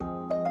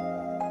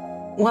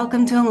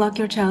Welcome to Unlock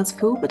Your Child's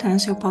Full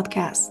Potential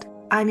podcast.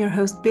 I'm your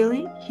host,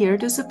 Billy, here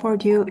to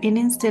support you in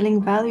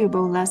instilling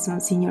valuable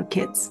lessons in your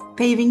kids,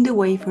 paving the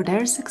way for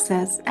their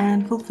success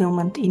and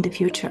fulfillment in the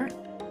future.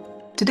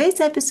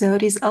 Today's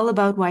episode is all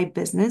about why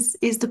business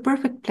is the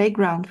perfect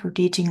playground for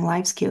teaching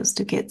life skills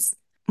to kids.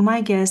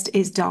 My guest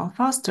is John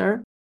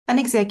Foster, an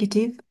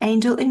executive,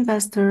 angel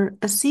investor,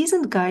 a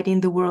seasoned guide in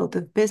the world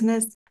of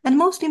business, and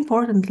most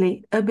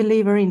importantly, a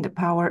believer in the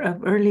power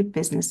of early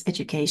business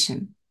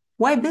education.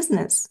 Why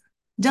business?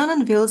 John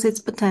unveils its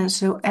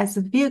potential as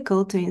a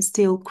vehicle to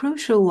instill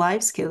crucial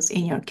life skills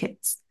in your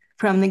kids.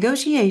 From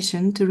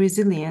negotiation to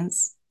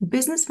resilience,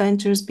 business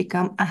ventures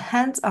become a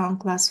hands-on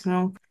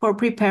classroom for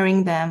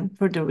preparing them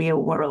for the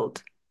real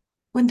world.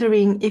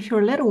 Wondering if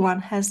your little one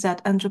has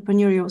that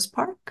entrepreneurial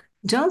spark?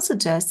 John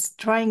suggests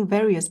trying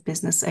various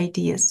business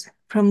ideas,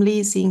 from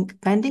leasing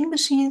vending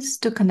machines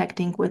to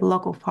connecting with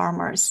local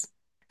farmers.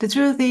 The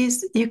truth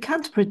is, you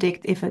can't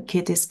predict if a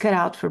kid is cut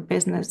out for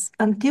business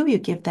until you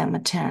give them a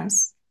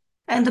chance.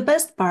 And the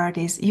best part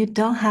is you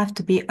don't have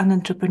to be an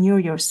entrepreneur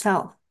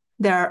yourself.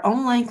 There are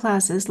online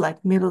classes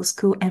like Middle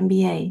School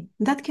MBA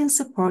that can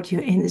support you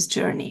in this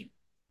journey.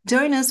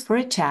 Join us for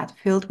a chat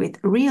filled with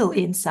real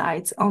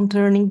insights on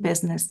turning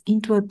business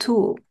into a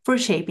tool for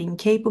shaping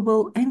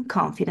capable and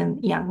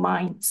confident young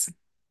minds.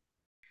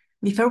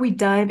 Before we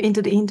dive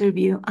into the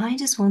interview, I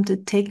just want to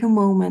take a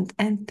moment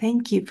and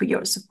thank you for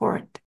your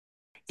support.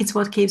 It's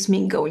what keeps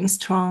me going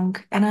strong,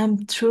 and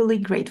I'm truly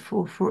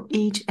grateful for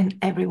each and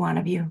every one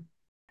of you.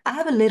 I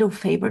have a little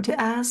favor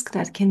to ask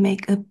that can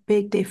make a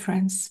big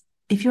difference.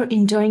 If you're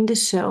enjoying the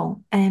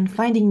show and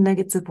finding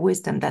nuggets of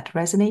wisdom that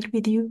resonate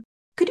with you,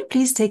 could you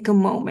please take a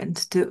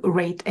moment to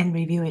rate and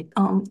review it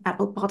on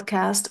Apple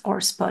Podcast or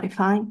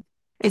Spotify?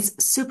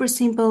 It's super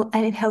simple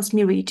and it helps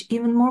me reach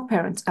even more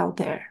parents out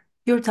there.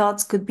 Your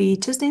thoughts could be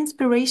just the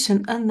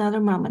inspiration another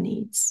mama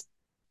needs.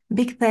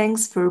 Big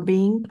thanks for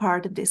being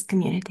part of this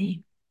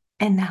community.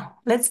 And now,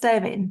 let's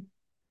dive in.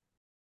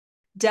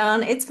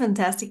 John, it's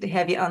fantastic to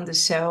have you on the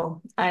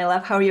show. I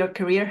love how your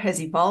career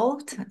has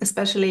evolved,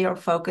 especially your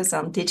focus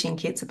on teaching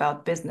kids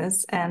about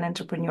business and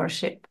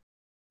entrepreneurship.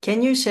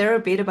 Can you share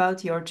a bit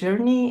about your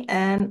journey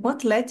and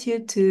what led you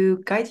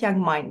to guide young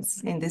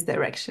minds in this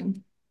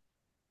direction?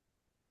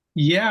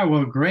 Yeah,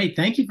 well, great.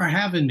 Thank you for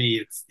having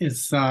me.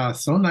 It's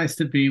so nice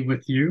to be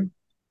with you.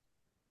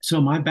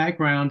 So my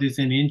background is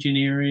in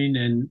engineering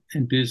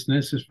and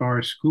business as far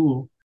as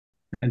school.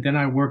 And then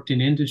I worked in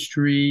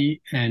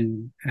industry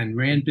and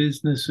ran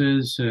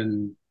businesses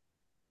and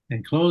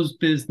closed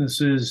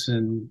businesses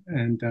and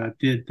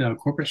did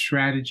corporate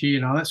strategy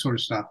and all that sort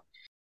of stuff.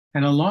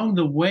 And along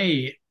the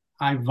way,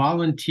 I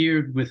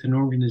volunteered with an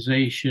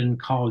organization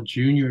called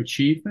Junior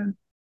Achievement.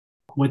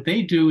 What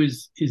they do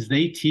is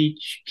they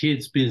teach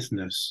kids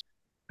business.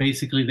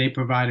 Basically, they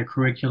provide a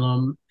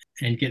curriculum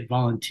and get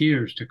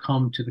volunteers to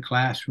come to the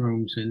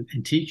classrooms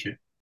and teach it.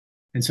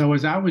 And so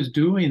as I was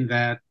doing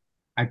that,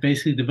 I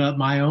basically developed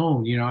my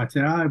own. I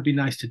said, oh, it'd be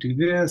nice to do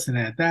this and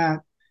add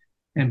that.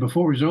 And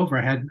before it was over,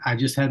 I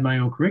just had my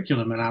own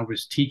curriculum and I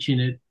was teaching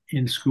it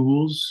in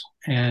schools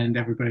and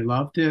everybody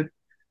loved it.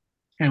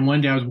 And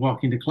one day I was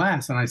walking to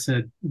class and I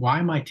said, why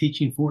am I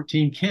teaching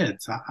 14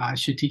 kids? I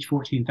should teach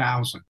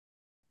 14,000.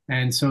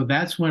 And so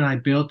that's when I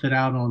built it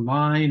out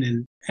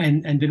online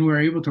and then we were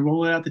able to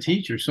roll it out to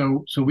teachers.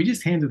 So we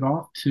just hand it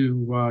off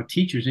to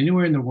teachers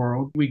anywhere in the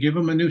world. We give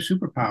them a new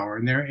superpower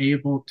and they're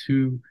able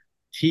to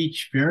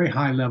teach very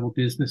high level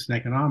business and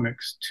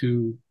economics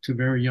to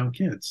very young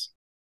kids.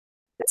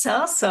 That's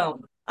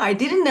awesome. I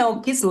didn't know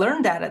kids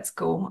learn that at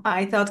school.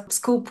 I thought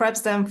school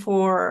preps them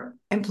for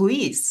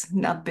employees,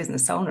 not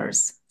business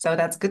owners. So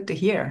that's good to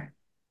hear.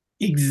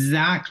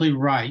 Exactly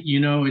right.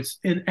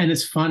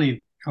 It's funny.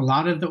 A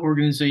lot of the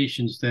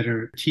organizations that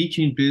are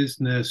teaching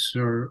business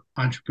or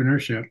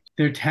entrepreneurship,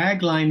 their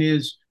tagline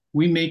is,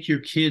 we make your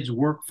kids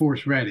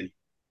workforce ready.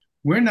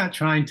 We're not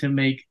trying to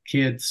make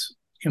kids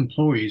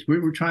employees.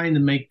 We're trying to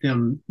make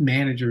them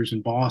managers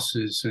and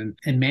bosses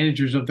and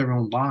managers of their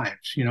own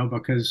lives,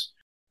 because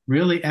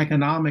really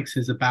economics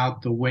is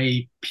about the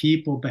way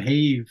people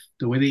behave,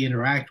 the way they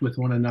interact with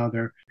one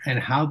another, and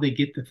how they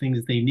get the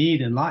things they need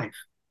in life.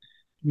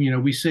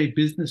 We say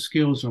business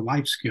skills or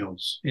life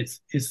skills. It's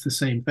the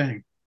same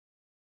thing.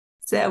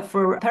 So,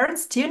 for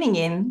parents tuning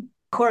in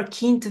who are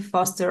keen to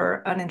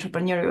foster an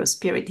entrepreneurial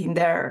spirit in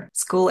their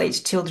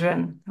school-age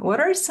children, what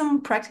are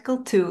some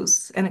practical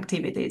tools and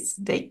activities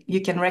that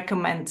you can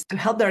recommend to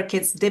help their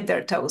kids dip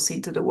their toes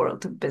into the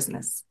world of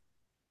business?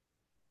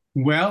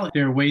 Well,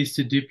 there are ways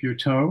to dip your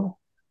toe,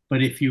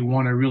 but if you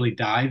want to really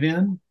dive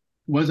in,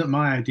 it wasn't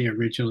my idea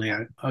originally.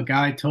 A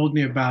guy told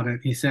me about it.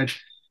 He said,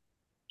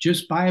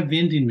 just buy a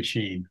vending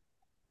machine.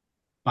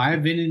 Buy a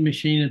vending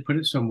machine and put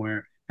it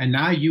somewhere. And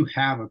now you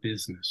have a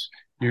business.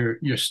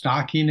 You're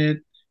stocking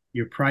it,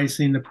 you're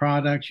pricing the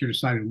products, you're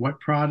deciding what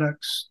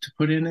products to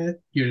put in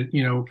it.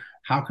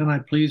 How can I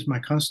please my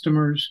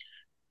customers?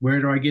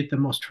 Where do I get the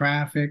most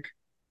traffic?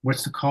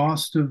 What's the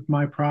cost of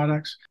my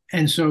products?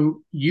 And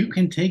so you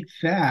can take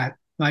that,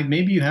 like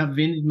maybe you have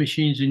vending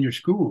machines in your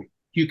school.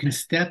 you can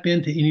step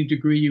into any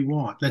degree you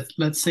want.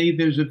 Let's say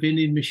there's a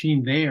vending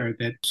machine there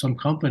that some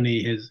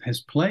company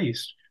has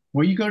placed.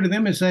 Well, you go to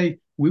them and say,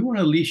 we want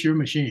to lease your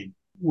machine.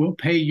 We'll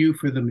pay you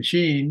for the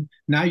machine.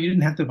 Now you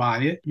didn't have to buy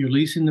it. You're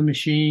leasing the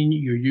machine.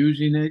 You're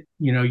using it.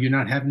 You're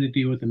not having to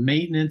deal with the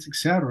maintenance, et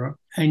cetera.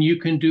 And you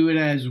can do it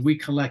as we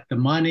collect the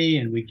money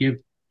and we give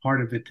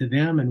part of it to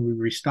them and we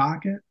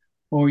restock it.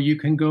 Or you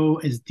can go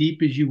as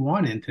deep as you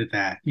want into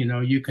that.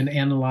 You can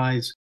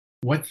analyze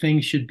what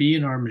things should be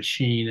in our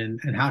machine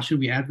and how should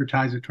we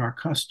advertise it to our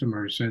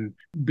customers and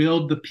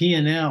build the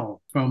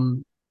P&L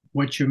from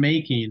what you're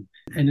making.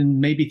 And then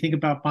maybe think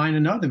about buying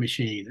another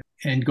machine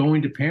and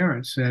going to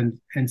parents and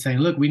saying,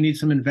 look, we need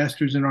some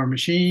investors in our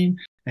machine.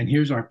 And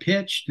here's our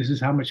pitch. This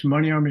is how much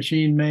money our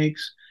machine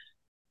makes.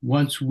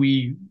 Once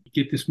we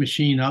get this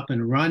machine up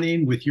and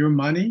running with your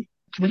money,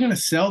 we're going to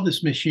sell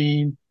this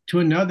machine to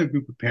another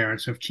group of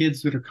parents of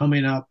kids that are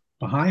coming up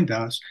behind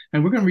us,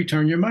 and we're going to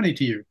return your money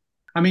to you.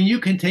 I mean, you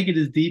can take it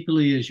as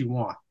deeply as you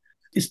want.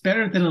 It's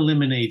better than a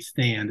lemonade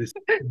stand. It's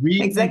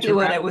exactly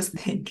what I was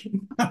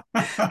thinking.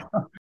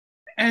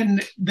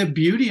 And the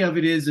beauty of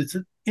it is it's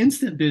an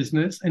instant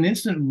business, an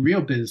instant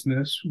real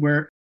business,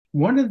 where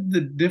one of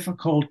the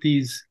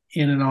difficulties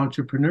in an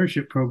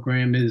entrepreneurship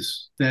program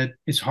is that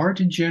it's hard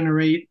to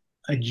generate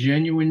a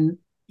genuine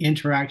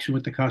interaction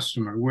with the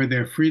customer where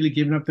they're freely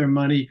giving up their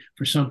money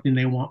for something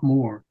they want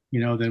more,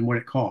 than what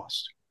it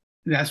costs.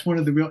 That's one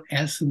of the real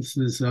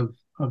essences of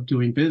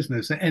doing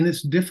business. And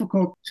it's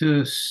difficult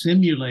to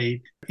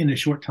simulate in a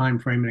short time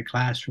frame in a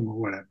classroom or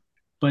whatever.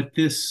 But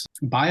this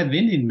buy a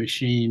vending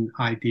machine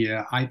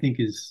idea, I think,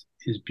 is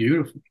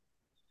beautiful.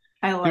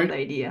 I love the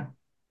idea.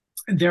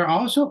 There are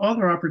also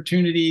other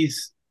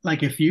opportunities,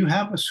 like if you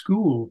have a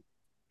school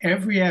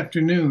every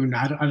afternoon,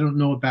 I don't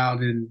know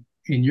about in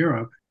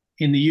Europe,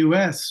 in the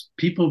US,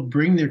 people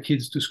bring their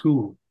kids to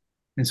school.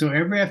 And so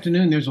every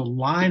afternoon, there's a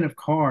line of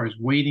cars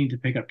waiting to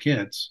pick up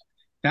kids.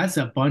 That's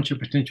a bunch of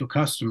potential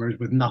customers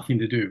with nothing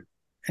to do.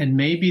 And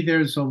maybe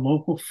there's a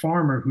local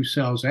farmer who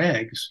sells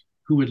eggs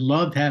who would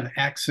love to have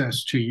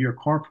access to your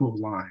carpool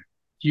line.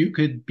 You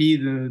could be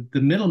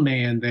the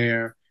middleman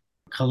there,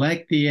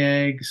 collect the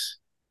eggs,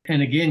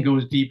 and again, go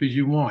as deep as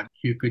you want.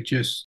 You could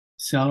just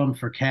sell them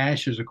for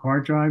cash as a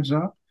car drives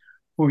up,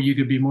 or you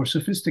could be more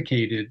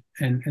sophisticated.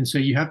 And so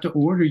you have to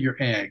order your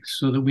eggs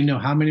so that we know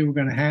how many we're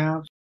going to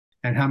have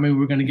and how many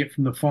we're going to get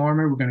from the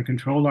farmer. We're going to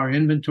control our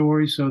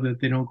inventory so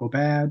that they don't go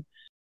bad.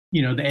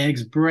 The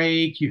eggs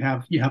break. You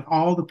have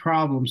all the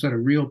problems that a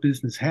real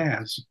business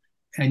has,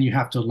 and you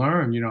have to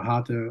learn,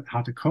 how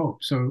to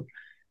cope. So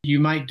you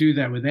might do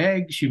that with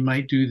eggs. You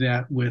might do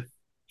that with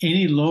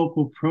any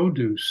local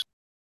produce.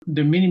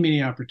 There are many,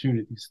 many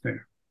opportunities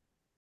there.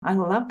 I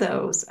love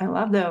those.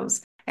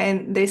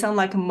 And they sound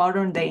like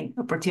modern day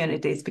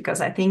opportunities, because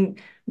I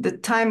think the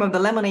time of the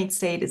lemonade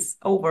stand is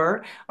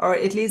over, or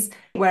at least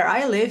where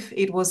I live,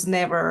 it was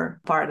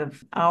never part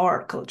of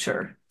our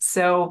culture.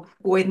 So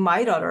with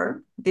my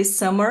daughter this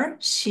summer,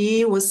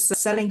 she was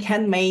selling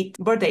handmade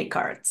birthday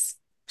cards.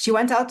 She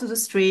went out to the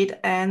street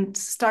and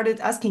started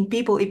asking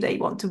people if they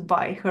want to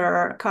buy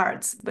her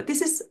cards. But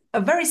this is a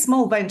very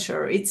small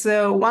venture. It's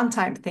a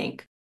one-time thing.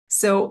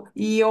 So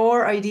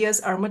your ideas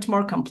are much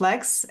more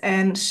complex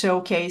and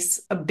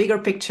showcase a bigger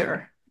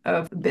picture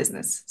of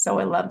business. So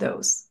I love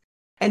those.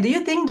 And do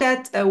you think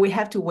that we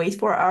have to wait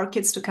for our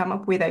kids to come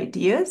up with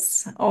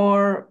ideas,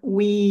 or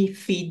we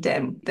feed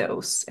them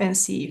those and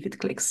see if it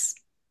clicks?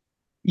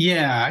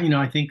 Yeah,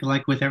 I think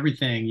like with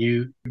everything,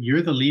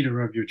 you're the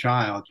leader of your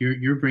child.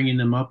 You're bringing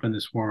them up in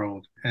this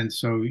world, and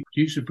so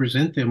you should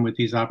present them with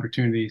these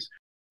opportunities.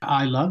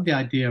 I love the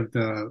idea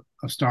of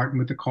starting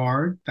with the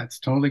card. That's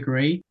totally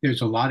great.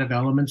 There's a lot of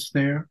elements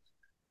there.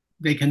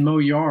 They can mow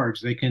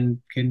yards. They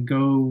can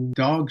go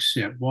dog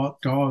sit,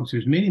 walk dogs.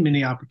 There's many,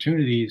 many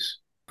opportunities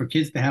for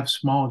kids to have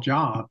small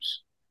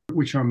jobs,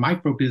 which are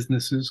micro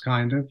businesses,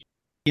 kind of.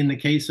 In the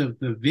case of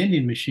the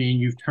vending machine,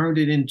 you've turned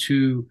it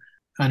into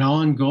an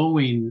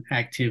ongoing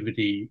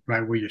activity,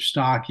 right? Where you're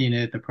stocking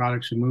it, the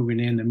products are moving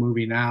in, they're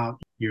moving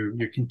out. You're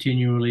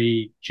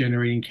continually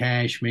generating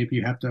cash. Maybe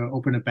you have to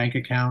open a bank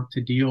account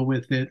to deal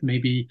with it.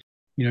 Maybe,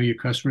 your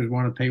customers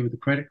want to pay with a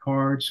credit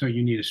card, so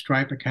you need a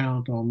Stripe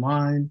account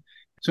online.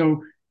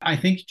 So I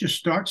think just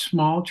start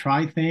small,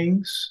 try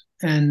things,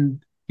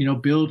 and,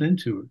 build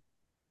into it.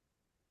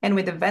 And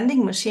with the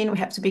vending machine, we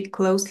have to be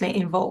closely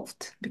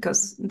involved,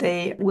 because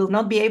they will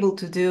not be able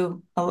to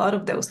do a lot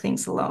of those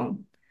things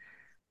alone.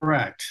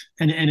 Correct.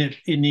 And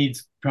it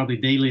needs probably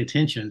daily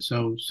attention.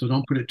 So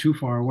don't put it too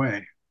far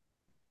away.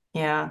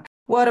 Yeah.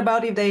 What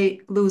about if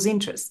they lose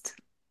interest?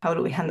 How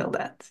do we handle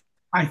that?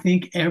 I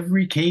think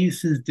every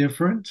case is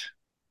different.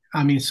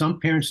 I mean, some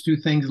parents do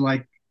things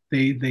like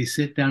they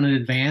sit down in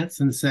advance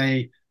and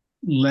say,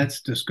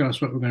 let's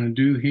discuss what we're going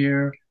to do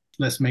here.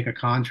 Let's make a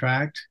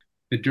contract.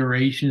 The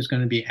duration is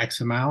going to be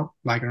X amount,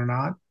 like it or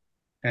not.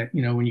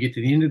 When you get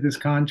to the end of this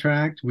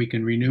contract, we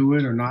can renew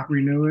it or not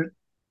renew it.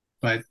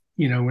 But,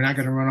 we're not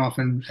going to run off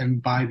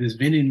and buy this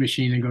vending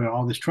machine and go to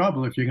all this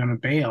trouble if you're going to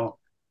bail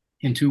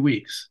in 2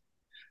 weeks.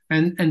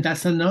 And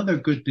that's another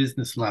good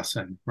business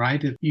lesson,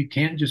 right? If you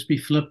can't just be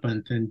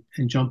flippant and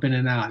jump in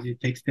and out.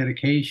 It takes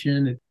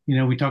dedication.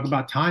 We talk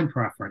about time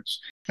preference.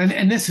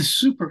 And this is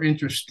super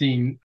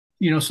interesting.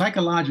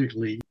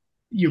 Psychologically,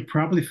 you're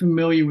probably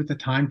familiar with the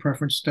time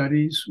preference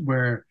studies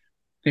where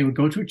they would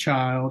go to a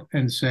child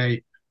and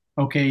say,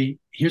 okay,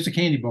 here's a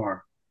candy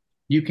bar.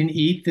 You can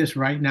eat this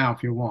right now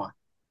if you want.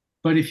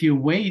 But if you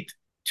wait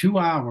 2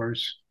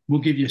 hours,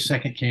 we'll give you a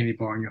second candy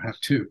bar and you'll have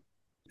two.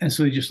 And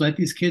so they just let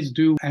these kids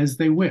do as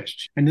they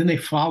wished. And then they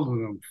follow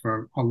them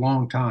for a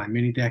long time,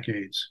 many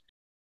decades.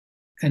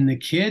 And the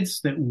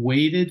kids that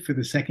waited for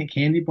the second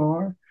candy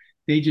bar,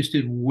 they just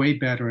did way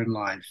better in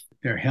life.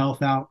 Their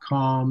health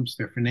outcomes,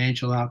 their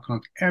financial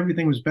outcomes,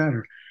 everything was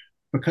better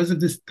because of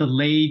this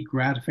delayed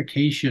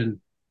gratification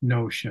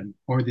notion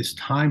or this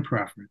time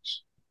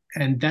preference.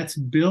 And that's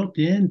built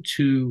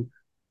into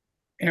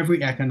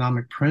every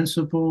economic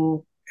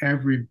principle,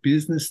 every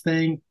business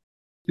thing.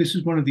 This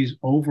is one of these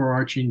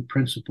overarching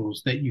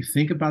principles that you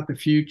think about the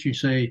future. You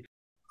say,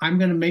 I'm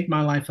going to make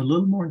my life a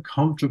little more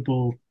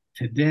comfortable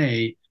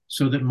today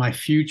so that my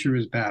future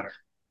is better.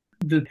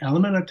 The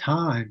element of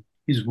time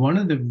is one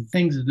of the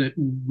things that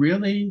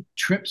really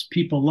trips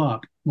people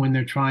up when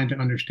they're trying to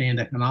understand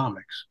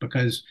economics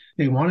because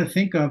they want to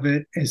think of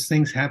it as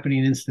things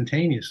happening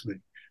instantaneously.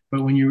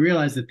 But when you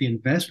realize that the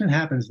investment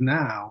happens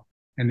now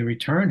and the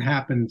return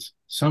happens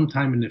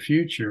sometime in the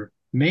future,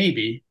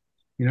 maybe,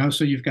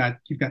 so you've got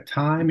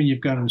time and you've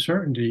got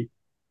uncertainty.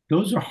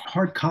 Those are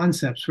hard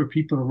concepts for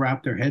people to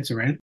wrap their heads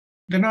around.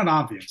 They're not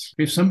obvious.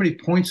 If somebody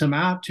points them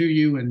out to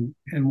you and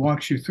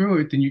walks you through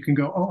it, then you can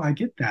go, oh, I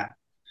get that.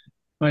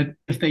 But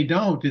if they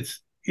don't,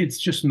 it's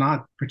just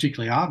not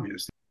particularly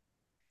obvious.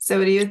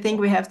 So do you think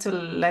we have to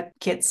let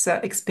kids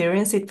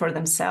experience it for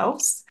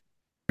themselves?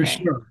 For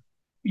sure.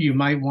 You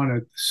might want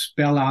to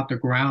spell out the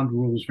ground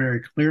rules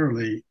very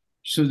clearly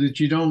so that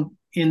you don't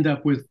end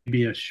up with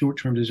maybe a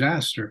short-term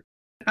disaster.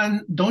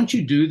 And don't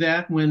you do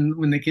that when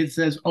the kid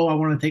says, oh, I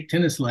want to take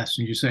tennis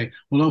lessons? You say,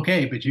 well,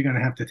 okay, but you're going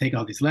to have to take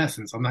all these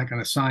lessons. I'm not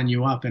going to sign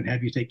you up and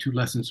have you take 2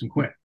 lessons and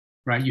quit,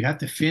 right? You have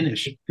to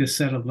finish this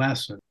set of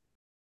lessons.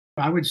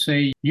 I would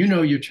say you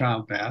know your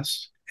child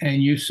best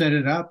and you set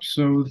it up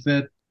so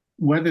that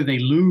whether they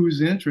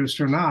lose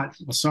interest or not,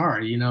 well,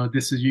 sorry,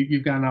 this is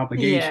you've got an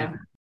obligation.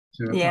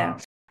 Yeah.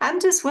 I'm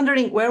just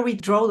wondering where we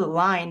draw the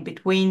line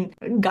between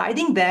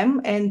guiding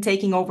them and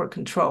taking over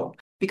control,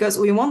 because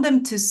we want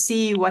them to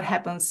see what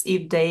happens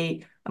if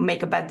they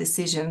make a bad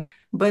decision,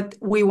 but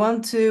we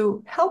want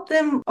to help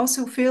them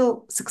also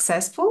feel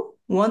successful,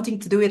 wanting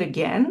to do it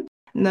again,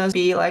 not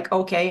be like,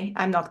 okay,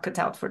 I'm not cut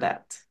out for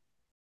that.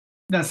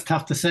 That's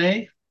tough to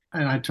say.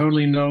 And I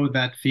totally know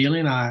that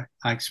feeling. I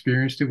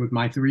experienced it with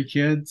my 3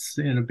 kids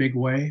in a big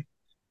way.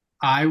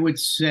 I would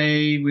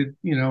say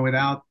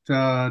without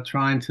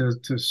trying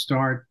to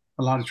start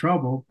a lot of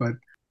trouble, but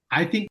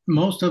I think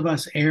most of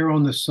us err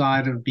on the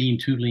side of being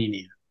too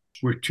lenient.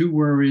 We're too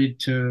worried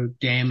to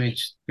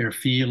damage their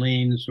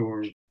feelings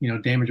or,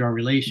 damage our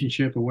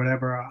relationship or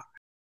whatever.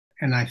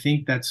 And I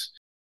think that's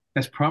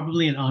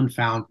probably an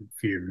unfounded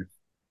fear.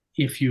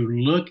 If you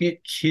look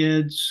at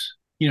kids,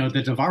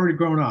 that have already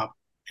grown up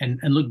and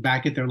look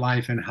back at their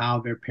life and how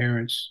their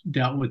parents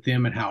dealt with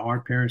them and how our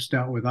parents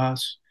dealt with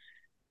us,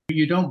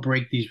 you don't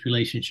break these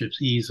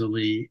relationships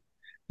easily.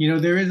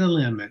 There is a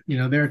limit.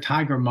 There are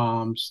tiger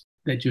moms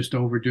that just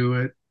overdo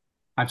it.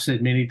 I've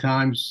said many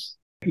times,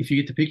 if you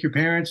get to pick your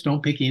parents,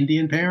 don't pick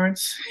Indian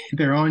parents.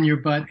 They're on your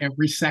butt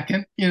every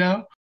second,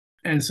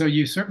 And so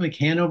you certainly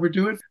can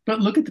overdo it. But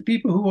look at the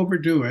people who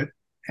overdo it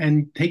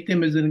and take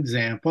them as an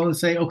example and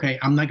say, okay,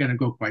 I'm not going to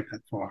go quite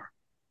that far,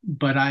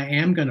 but I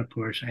am going to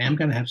push. I am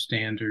going to have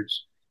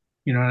standards,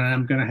 and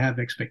I'm going to have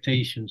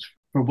expectations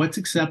for what's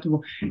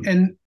acceptable.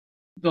 And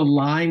the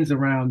lines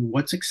around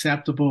what's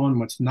acceptable and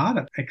what's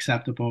not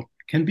acceptable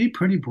can be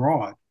pretty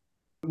broad.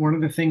 One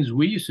of the things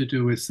we used to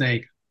do is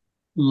say,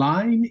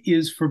 lying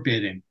is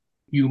forbidden.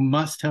 You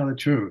must tell the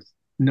truth.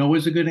 No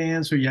is a good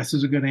answer. Yes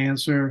is a good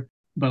answer,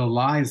 but a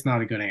lie is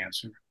not a good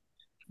answer.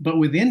 But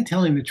within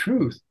telling the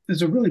truth,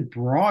 there's a really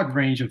broad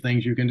range of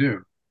things you can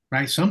do,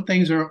 right? Some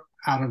things are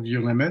out of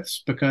your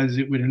limits because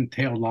it would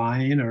entail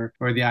lying or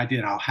the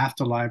idea that I'll have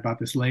to lie about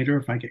this later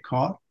if I get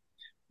caught.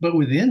 But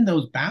within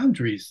those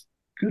boundaries,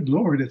 good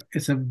Lord,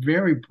 it's a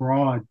very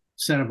broad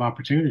set of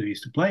opportunities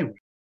to play with.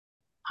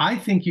 I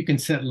think you can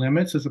set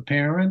limits as a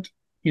parent,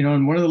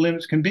 and one of the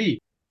limits can be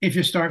if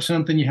you start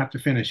something, you have to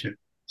finish it.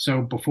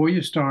 So before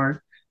you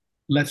start,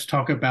 let's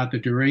talk about the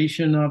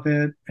duration of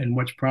it and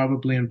what's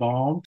probably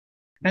involved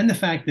and the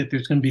fact that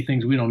there's going to be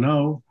things we don't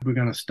know. We're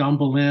going to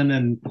stumble in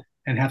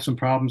and have some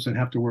problems and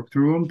have to work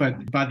through them.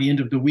 But by the end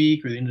of the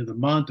week or the end of the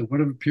month or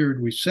whatever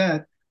period we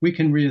set, we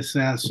can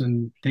reassess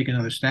and take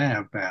another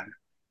stab at it.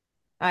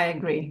 I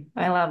agree.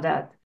 I love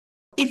that.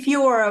 If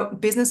you are a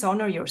business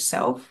owner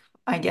yourself,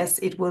 I guess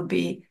it will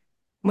be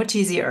much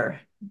easier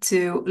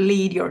to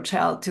lead your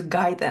child, to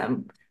guide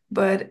them.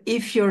 But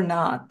if you're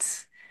not,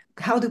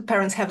 how do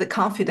parents have the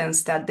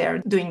confidence that they're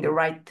doing the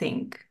right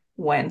thing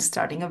when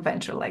starting a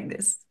venture like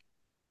this?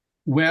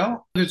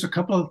 Well, there's a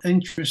couple of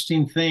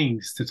interesting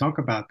things to talk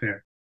about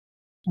there.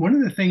 One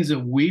of the things that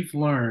we've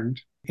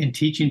learned in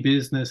teaching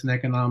business and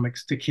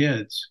economics to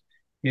kids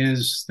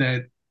is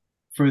that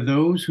for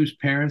those whose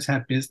parents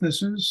have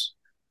businesses,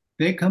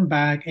 they come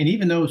back, and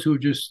even those who are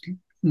just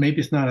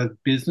maybe it's not a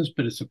business,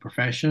 but it's a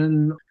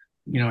profession,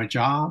 a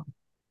job,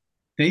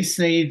 they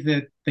say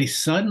that they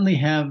suddenly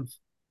have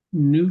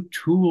new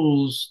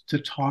tools to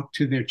talk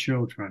to their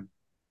children,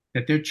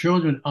 that their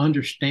children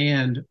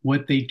understand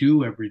what they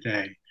do every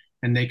day,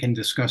 and they can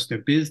discuss their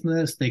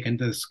business, they can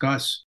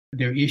discuss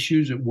their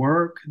issues at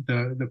work,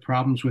 the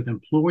problems with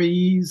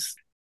employees.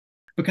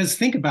 Because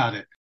think about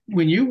it.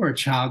 When you were a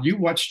child, you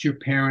watched your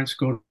parents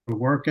go to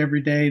work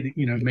every day.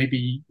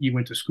 Maybe you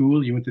went to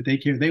school, you went to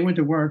daycare, they went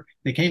to work,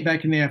 they came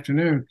back in the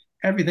afternoon.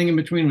 Everything in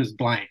between was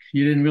blank.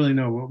 You didn't really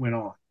know what went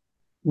on.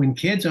 When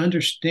kids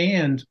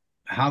understand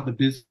how the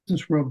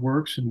business world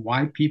works and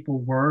why people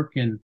work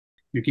and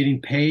you're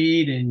getting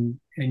paid and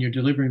you're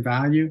delivering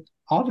value,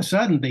 all of a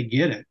sudden they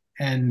get it.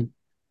 And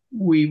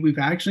we've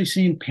actually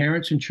seen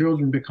parents and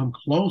children become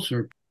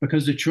closer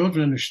because the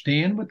children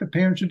understand what the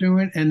parents are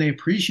doing and they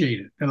appreciate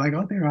it. They're like,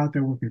 oh, they're out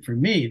there working for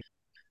me.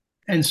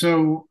 And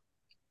so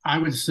I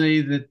would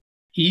say that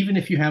even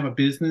if you have a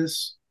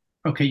business,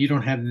 okay, you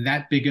don't have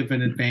that big of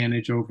an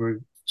advantage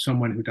over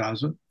someone who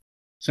doesn't.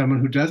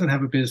 Someone who doesn't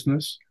have a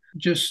business,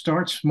 just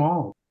start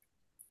small.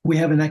 We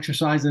have an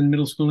exercise in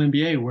middle school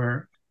MBA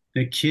where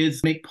the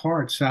kids make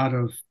parts out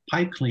of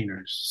pipe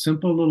cleaners,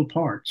 simple little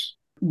parts.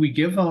 We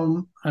give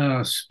them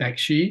a spec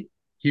sheet.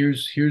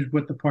 Here's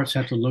what the parts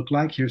have to look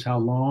like. Here's how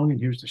long, and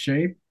here's the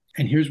shape,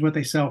 and here's what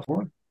they sell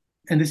for.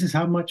 And this is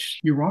how much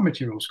your raw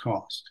materials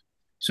cost.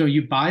 So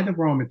you buy the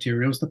raw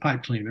materials, the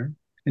pipe cleaner,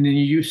 and then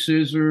you use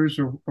scissors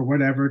or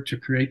whatever to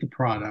create the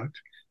product.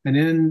 And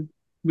then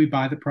we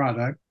buy the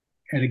product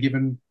at a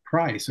given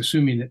price,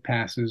 assuming it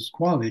passes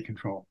quality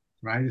control,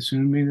 right?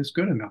 Assuming it's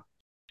good enough.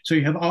 So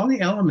you have all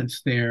the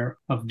elements there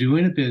of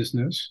doing a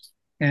business,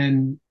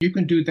 and you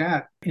can do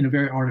that in a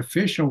very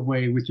artificial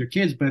way with your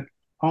kids, but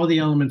all the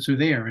elements are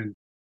there.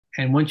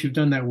 And once you've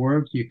done that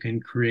work, you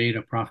can create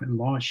a profit and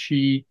loss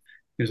sheet.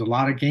 There's a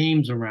lot of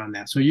games around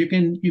that. So you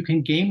can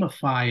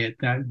gamify it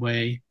that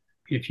way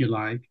if you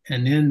like,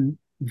 and then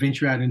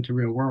venture out into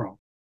real world.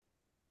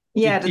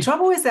 Yeah, the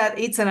trouble is that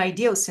it's an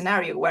ideal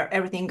scenario where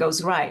everything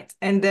goes right.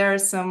 And there are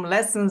some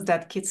lessons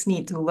that kids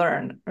need to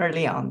learn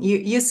early on.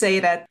 You say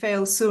that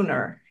fail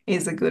sooner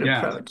is a good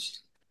approach.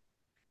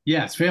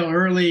 Yes, fail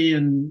early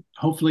and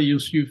hopefully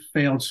you've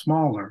failed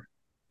smaller.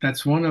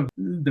 That's one of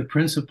the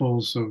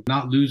principles of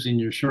not losing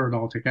your shirt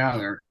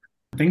altogether.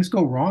 Things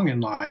go wrong in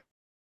life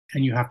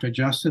and you have to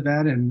adjust to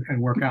that and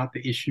work out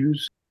the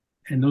issues.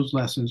 And those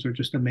lessons are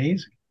just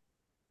amazing.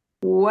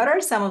 What are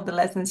some of the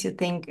lessons you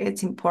think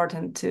it's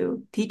important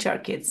to teach our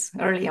kids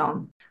early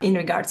on in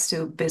regards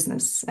to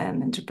business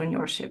and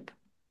entrepreneurship?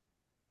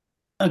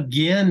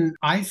 Again,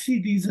 I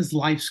see these as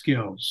life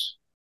skills,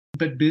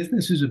 but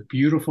business is a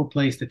beautiful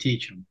place to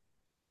teach them.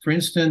 For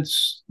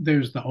instance,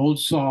 there's the old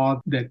saw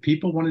that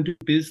people want to do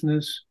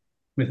business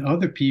with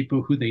other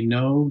people who they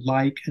know,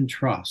 like, and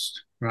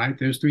trust, right?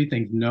 There's three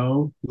things: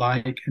 know,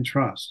 like, and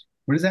trust.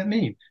 What does that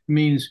mean? It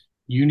means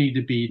you need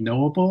to be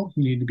knowable,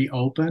 you need to be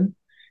open,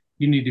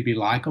 you need to be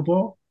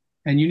likable,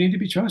 and you need to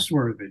be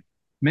trustworthy.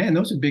 Man,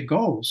 those are big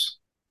goals.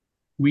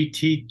 We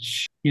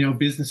teach,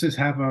 businesses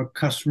have a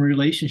customer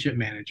relationship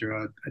manager,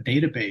 a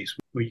database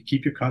where you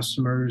keep your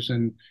customers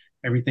and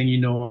everything you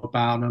know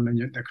about them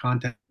and their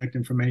contact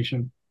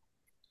information.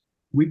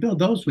 We build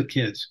those with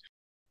kids,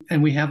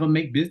 and we have them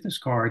make business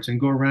cards and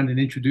go around and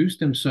introduce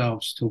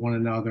themselves to one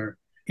another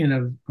in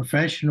a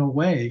professional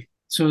way.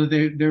 So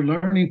they're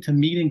learning to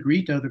meet and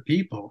greet other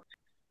people.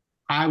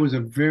 I was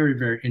a very,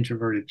 very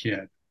introverted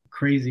kid,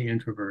 crazy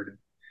introverted.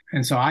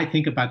 And so I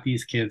think about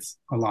these kids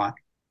a lot.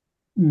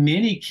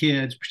 Many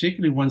kids,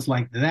 particularly ones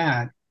like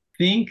that,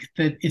 think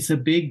that it's a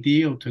big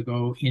deal to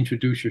go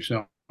introduce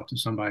yourself to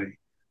somebody.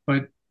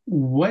 But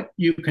what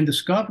you can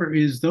discover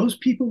is those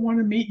people want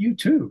to meet you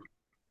too.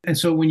 And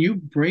so when you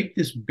break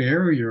this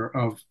barrier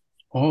of,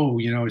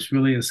 it's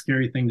really a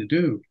scary thing to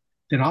do,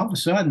 then all of a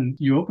sudden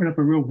you open up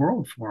a real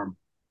world for them.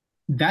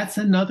 That's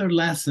another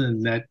lesson,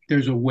 that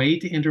there's a way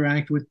to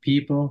interact with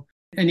people.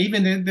 And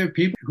even there are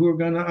people who are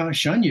going to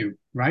shun you,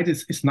 right?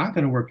 It's not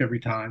going to work every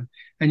time.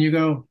 And you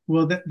go,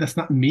 well, that's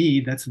not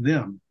me, that's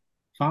them.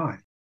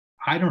 Fine.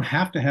 I don't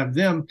have to have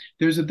them.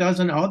 There's a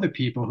dozen other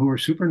people who are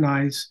super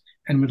nice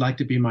and would like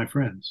to be my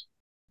friends.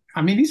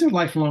 I mean, these are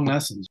lifelong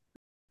lessons.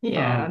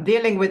 Yeah,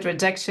 dealing with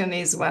rejection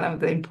is one of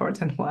the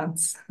important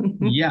ones.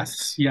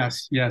 Yes.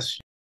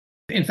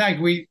 In fact,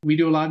 we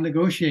do a lot of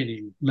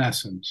negotiating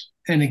lessons.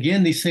 And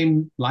again, these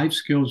same life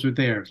skills are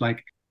there. It's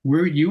like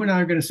you and I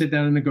are going to sit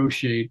down and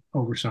negotiate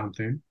over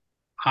something.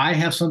 I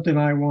have something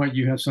I want,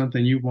 you have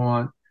something you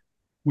want.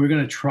 We're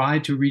going to try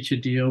to reach a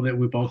deal that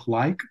we both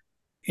like.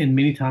 And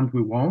many times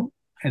we won't.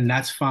 And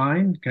that's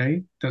fine.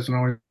 Okay. Doesn't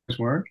always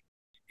work.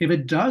 If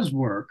it does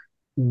work,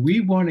 we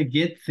want to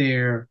get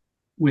there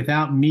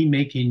without me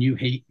making you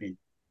hate me.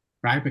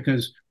 right?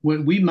 Because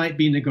what we might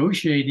be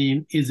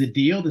negotiating is a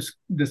deal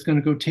that's going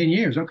to go 10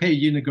 years. Okay,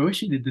 you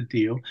negotiated the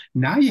deal.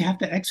 Now you have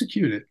to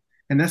execute it.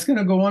 And that's going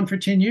to go on for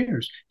 10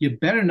 years. You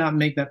better not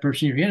make that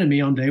person your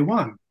enemy on day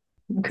one.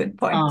 Good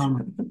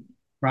point.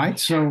 Right?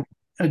 So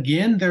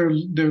again, they're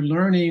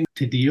learning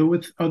to deal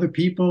with other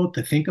people,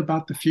 to think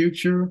about the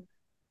future.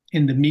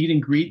 In the meet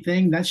and greet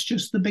thing, that's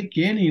just the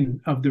beginning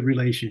of the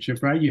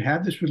relationship, right? You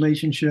have this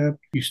relationship,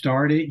 you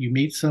start it, you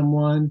meet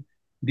someone,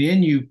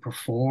 then you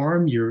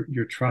perform, you're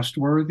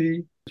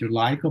trustworthy, you're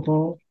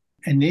likable,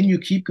 and then you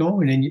keep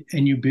going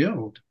and you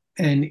build.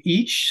 And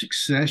each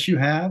success you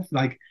have,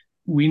 like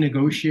we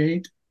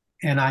negotiate,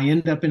 and I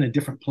end up in a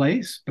different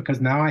place because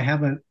now I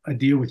have a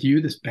deal with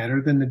you that's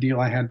better than the deal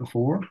I had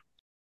before.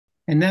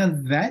 And now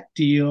that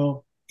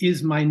deal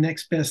is my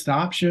next best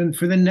option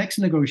for the next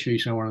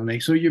negotiation I want to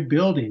make. So you're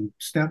building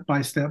step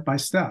by step by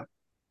step.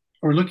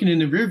 Or looking in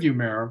the rearview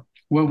mirror,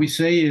 what we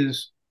say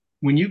is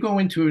when you go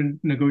into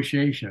a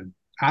negotiation,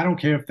 I don't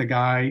care if the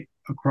guy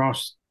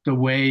across the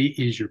way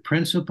is your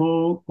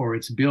principal or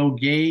it's Bill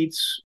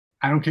Gates.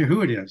 I don't care who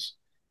it is.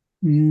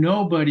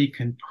 Nobody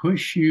can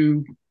push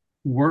you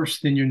worse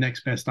than your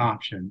next best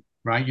option,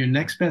 right? Your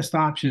next best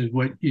option is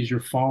what is your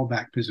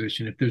fallback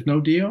position. If there's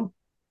no deal,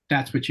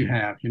 that's what you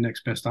have, your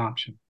next best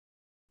option.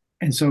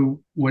 And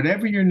so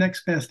whatever your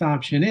next best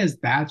option is,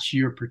 that's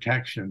your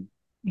protection.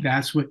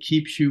 That's what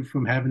keeps you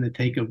from having to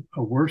take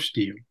a worse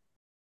deal.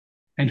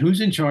 And who's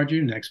in charge of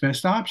your next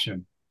best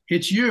option?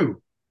 It's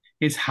you.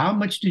 It's how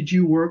much did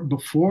you work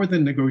before the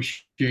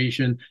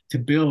negotiation to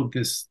build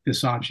this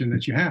option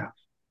that you have.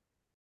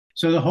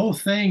 So the whole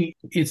thing,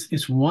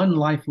 it's one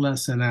life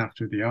lesson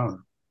after the other.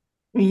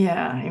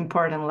 Yeah,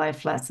 important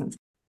life lessons.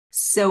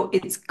 So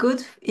it's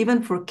good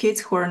even for kids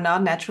who are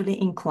not naturally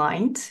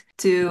inclined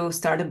to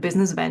start a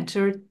business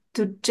venture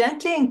to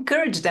gently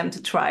encourage them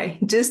to try,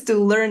 just to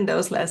learn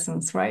those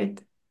lessons,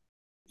 right?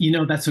 You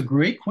know, that's a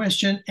great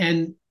question.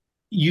 And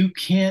you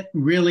can't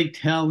really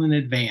tell in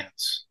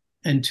advance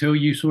until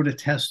you sort of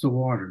test the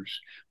waters.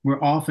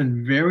 We're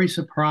often very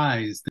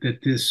surprised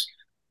that this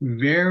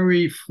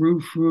very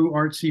frou-frou,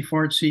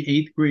 artsy-fartsy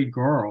eighth grade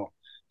girl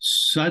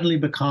suddenly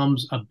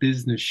becomes a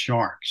business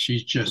shark.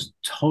 She's just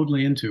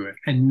totally into it,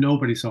 and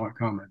nobody saw it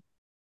coming.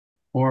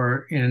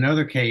 Or in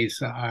another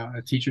case, a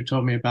teacher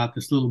told me about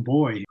this little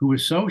boy who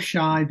was so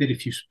shy that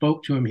if you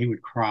spoke to him, he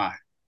would cry.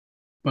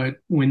 But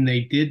when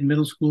they did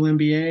middle school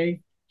MBA,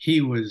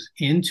 he was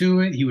into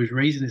it. He was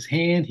raising his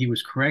hand. He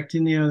was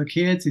correcting the other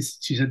kids.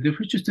 She said, this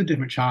was just a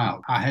different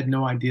child. I had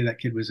no idea that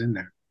kid was in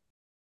there.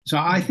 So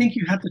I think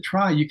you have to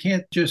try. You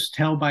can't just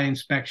tell by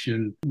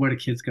inspection what a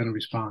kid's going to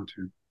respond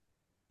to.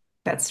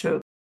 That's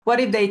true. What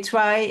if they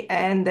try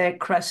and they're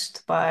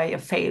crushed by a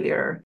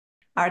failure?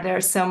 Are there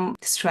some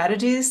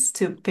strategies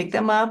to pick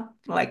them up,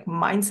 like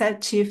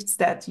mindset shifts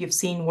that you've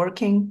seen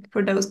working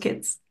for those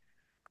kids?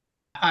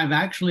 I've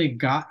actually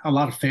got a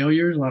lot of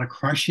failures, a lot of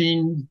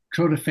crushing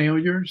sort of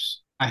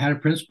failures. I had a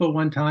principal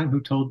one time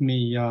who told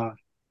me,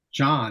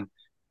 John,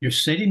 you're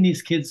setting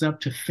these kids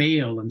up to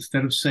fail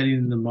instead of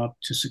setting them up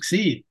to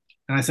succeed.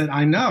 And I said,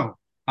 I know.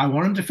 I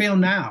want them to fail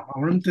now. I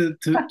want them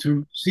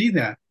to see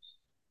that.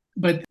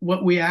 But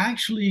what we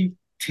actually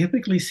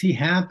typically see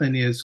happen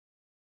is,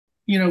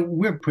 you know,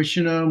 we're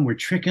pushing them, we're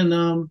tricking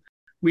them.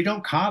 We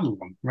don't coddle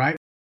them, right?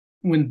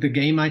 When the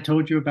game I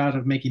told you about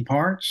of making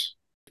parts,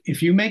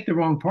 if you make the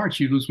wrong parts,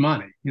 you lose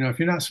money. You know, if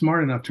you're not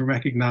smart enough to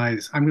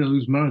recognize, I'm going to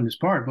lose money on this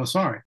part, well,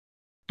 sorry.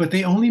 But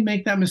they only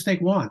make that mistake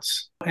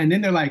once. And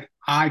then they're like,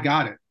 I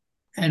got it.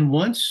 And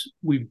once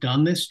we've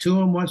done this to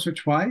them once or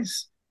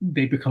twice,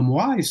 they become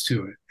wise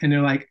to it. And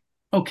they're like,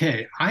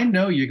 okay, I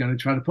know you're going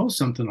to try to pull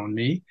something on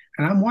me,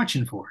 and I'm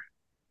watching for it.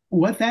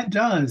 What that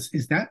does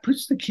is that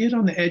puts the kid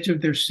on the edge of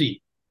their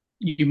seat.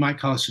 You might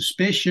call it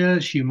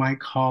suspicious, you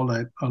might call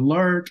it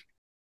alert,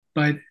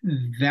 but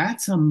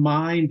that's a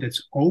mind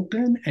that's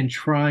open and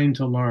trying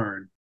to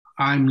learn.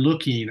 I'm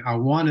looking, I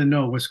want to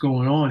know what's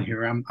going on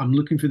here. I'm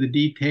looking for the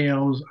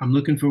details. I'm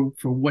looking for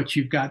what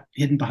you've got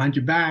hidden behind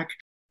your back.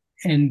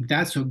 And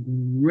that's a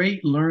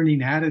great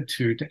learning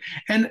attitude.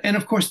 And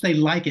of course, they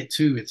like it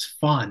too. It's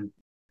fun.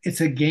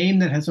 It's a game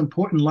that has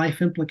important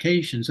life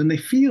implications, and they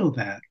feel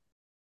that.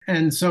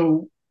 And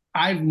so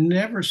I've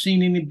never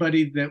seen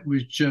anybody that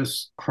was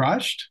just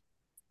crushed.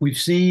 We've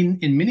seen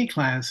in many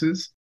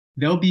classes,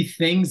 there'll be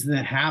things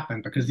that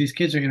happen because these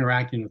kids are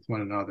interacting with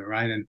one another,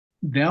 right? And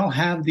they'll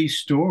have these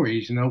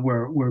stories, you know,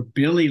 where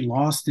Billy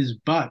lost his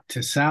butt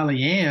to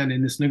Sally Ann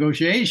in this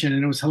negotiation,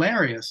 and it was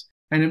hilarious.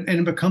 And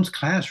it becomes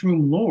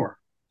classroom lore.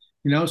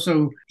 You know,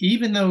 so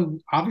even though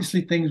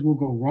obviously things will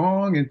go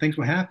wrong and things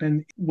will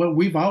happen, what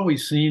we've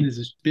always seen is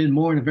it's been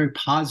more in a very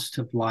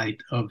positive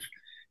light of,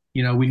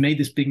 you know, we made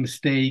this big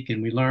mistake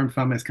and we learned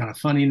from it. It's kind of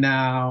funny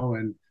now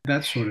and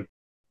that sort of.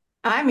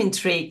 I'm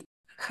intrigued.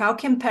 How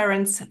can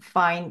parents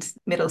find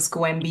middle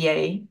school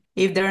MBA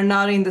if they're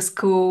not in the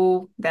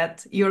school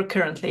that you're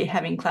currently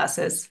having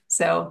classes?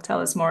 So tell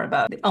us more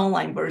about the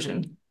online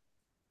version.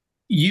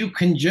 You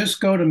can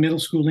just go to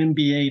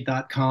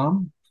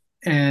middleschoolmba.com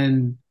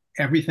and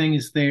everything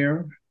is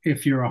there.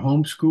 If you're a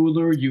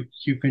homeschooler,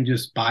 you can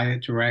just buy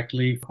it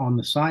directly on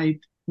the site.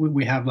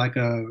 We have like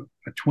a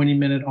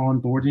 20-minute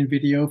onboarding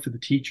video for the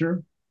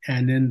teacher,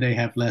 and then they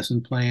have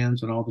lesson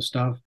plans and all the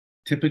stuff.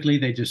 Typically,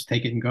 they just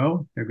take it and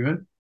go. They're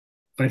good.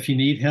 But if you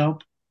need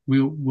help,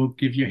 we'll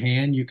give you a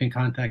hand. You can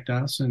contact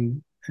us,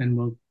 and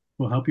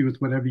we'll help you with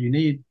whatever you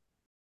need.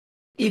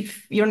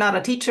 If you're not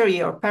a teacher,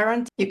 you're a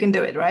parent, you can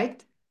do it,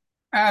 right?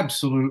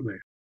 Absolutely.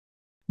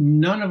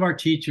 None of our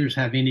teachers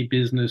have any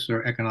business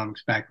or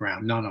economics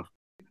background. None of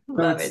them.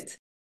 Love it.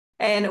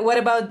 And what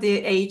about the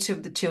age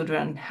of the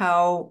children?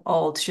 How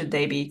old should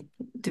they be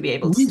to be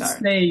able to We start?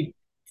 say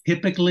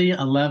typically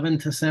 11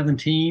 to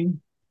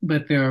 17,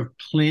 but there are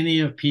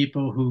plenty of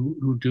people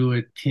who do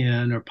it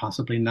 10 or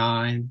possibly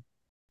 9.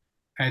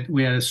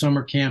 We had a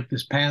summer camp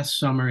this past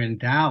summer in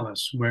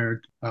Dallas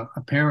where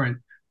a parent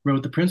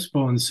wrote the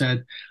principal and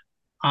said,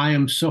 I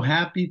am so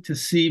happy to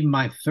see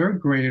my third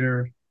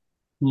grader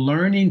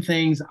learning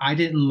things I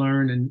didn't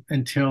learn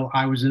until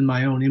I was in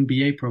my own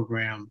MBA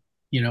program,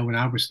 when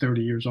I was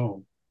 30 years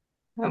old.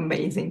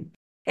 Amazing.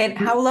 And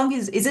how long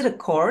is it a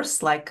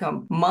course, like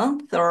a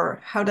month,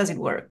 or how does it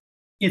work?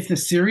 It's a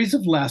series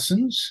of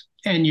lessons,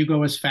 and you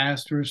go as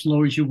fast or as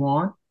slow as you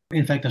want.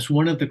 In fact, that's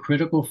one of the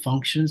critical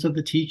functions of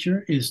the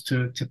teacher is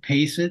to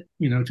pace it,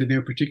 to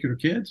their particular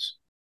kids.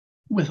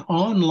 With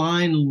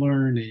online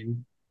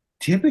learning,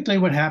 typically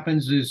what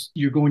happens is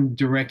you're going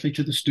directly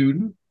to the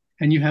student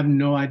and you have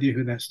no idea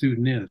who that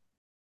student is.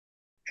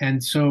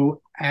 And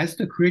so as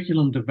the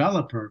curriculum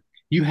developer,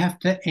 you have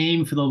to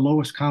aim for the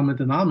lowest common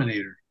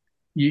denominator.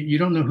 You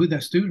don't know who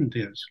that student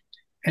is.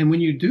 And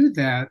when you do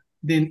that,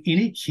 then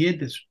any kid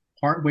that's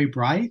partway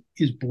bright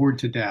is bored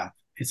to death.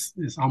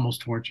 It's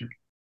almost torture.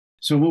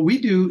 So what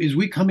we do is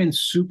we come in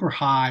super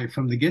high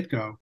from the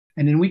get-go,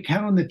 and then we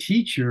count on the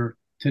teacher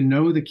to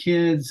know the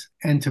kids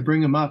and to bring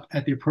them up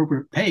at the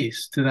appropriate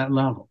pace to that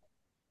level.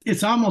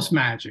 It's almost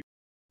magic.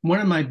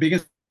 One of my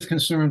biggest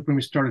concerns when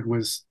we started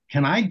was,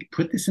 can I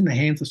put this in the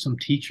hands of some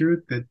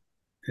teacher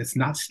that's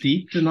not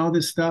steeped in all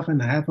this stuff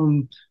and have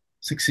them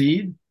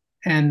succeed?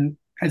 And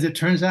as it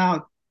turns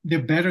out, they're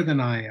better than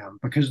I am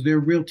because they're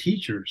real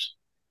teachers.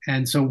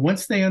 And so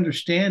once they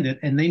understand it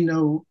and they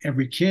know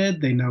every kid,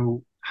 they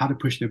know how to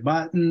push their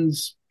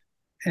buttons,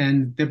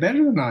 and they're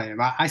better than I am.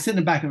 I sit in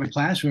the back of a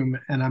classroom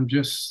and I'm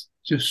just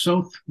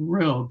so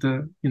thrilled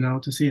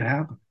to see it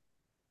happen.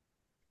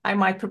 I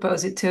might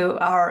propose it to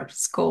our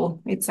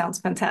school. It sounds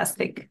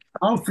fantastic.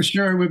 Oh, for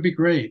sure. It would be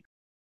great.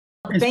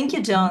 Thank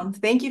you, John.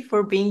 Thank you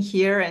for being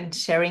here and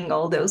sharing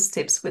all those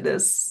tips with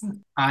us.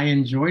 I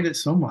enjoyed it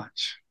so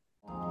much.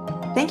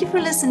 Thank you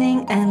for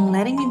listening and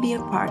letting me be a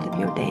part of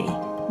your day.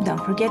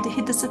 Don't forget to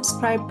hit the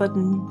subscribe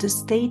button to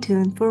stay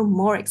tuned for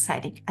more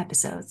exciting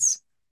episodes.